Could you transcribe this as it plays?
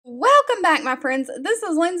Welcome back, my friends. This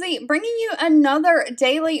is Lindsay bringing you another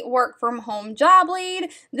daily work from home job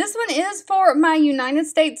lead. This one is for my United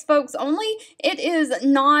States folks only. It is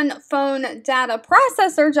non-phone data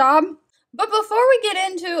processor job. But before we get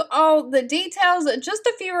into all the details, just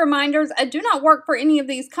a few reminders. I do not work for any of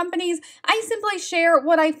these companies. I simply share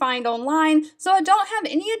what I find online, so I don't have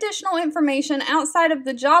any additional information outside of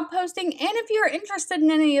the job posting. And if you're interested in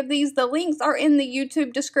any of these, the links are in the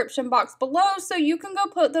YouTube description box below, so you can go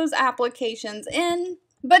put those applications in.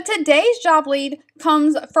 But today's job lead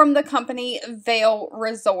comes from the company Vail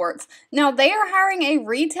Resorts. Now, they are hiring a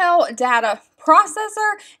retail data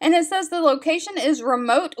processor, and it says the location is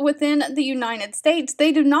remote within the United States.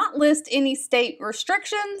 They do not list any state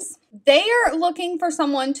restrictions. They are looking for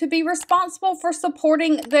someone to be responsible for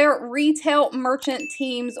supporting their retail merchant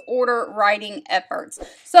team's order writing efforts.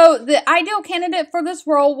 So the ideal candidate for this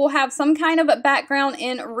role will have some kind of a background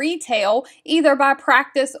in retail, either by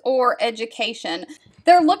practice or education.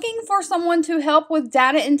 They're looking for someone to help with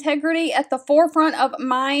data integrity at the forefront of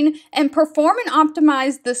mind and perform and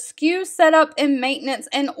optimize the SKU setup and maintenance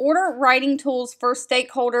and order writing tools for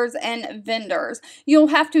stakeholders and vendors. You'll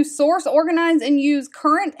have to source, organize, and use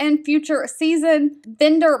current and future season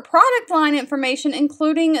vendor product line information,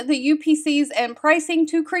 including the UPCs and pricing,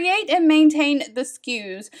 to create and maintain the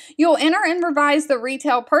SKUs. You'll enter and revise the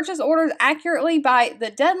retail purchase orders accurately by the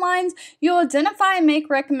deadlines. You'll identify and make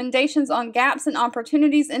recommendations on gaps and opportunities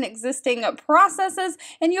in existing processes,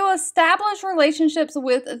 and you'll establish relationships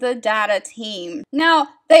with the data team. Now,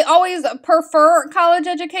 they always prefer college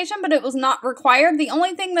education, but it was not required. The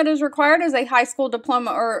only thing that is required is a high school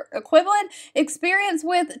diploma or equivalent, experience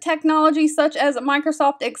with technology such as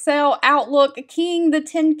Microsoft Excel, Outlook, keying the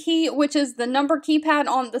 10 key, which is the number keypad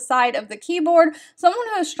on the side of the keyboard, someone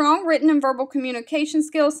who has strong written and verbal communication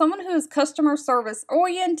skills, someone who is customer service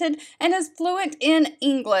oriented, and is fluent in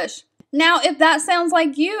English. Now, if that sounds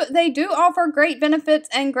like you, they do offer great benefits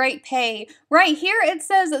and great pay. Right here, it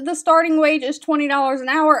says the starting wage is $20 an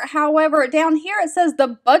hour. However, down here, it says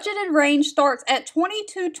the budgeted range starts at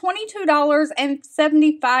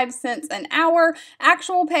 $22.75 an hour.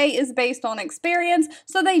 Actual pay is based on experience,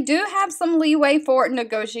 so they do have some leeway for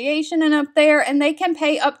negotiation and up there, and they can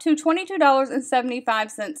pay up to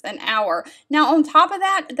 $22.75 an hour. Now, on top of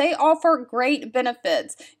that, they offer great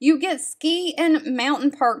benefits. You get ski and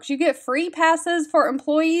mountain perks. You get free passes for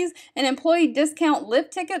employees, and employee discount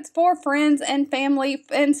lift tickets for friends and family,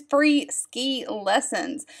 and free ski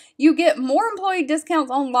lessons. You get more employee discounts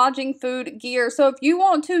on lodging, food, gear. So if you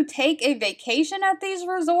want to take a vacation at these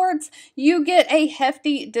resorts, you get a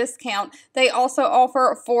hefty discount. They also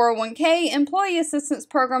offer 401k, employee assistance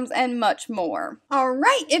programs, and much more. All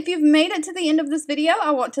right, if you've made it to the end of this video, I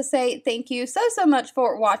want to say thank you so much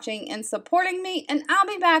for watching and supporting me, and I'll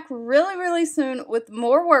be back really soon with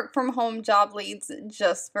more work from home job leads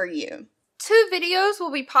just for you. 2 videos will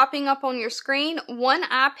be popping up on your screen. One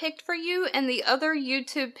I picked for you and the other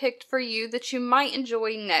YouTube picked for you that you might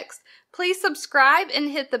enjoy next. Please subscribe and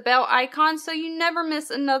hit the bell icon so you never miss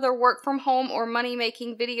another work from home or money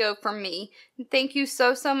making video from me. Thank you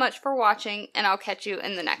so much for watching, and I'll catch you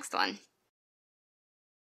in the next one.